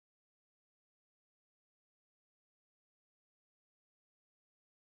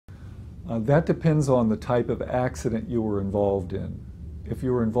That depends on the type of accident you were involved in. If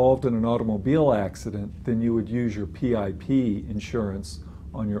you were involved in an automobile accident, then you would use your PIP insurance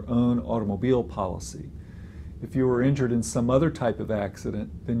on your own automobile policy. If you were injured in some other type of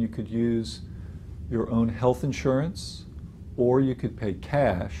accident, then you could use your own health insurance, or you could pay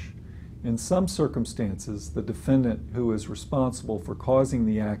cash. In some circumstances, the defendant who is responsible for causing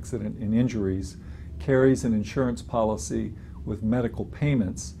the accident and injuries carries an insurance policy with medical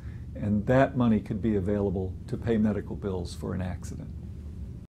payments, and that money could be available to pay medical bills for an accident.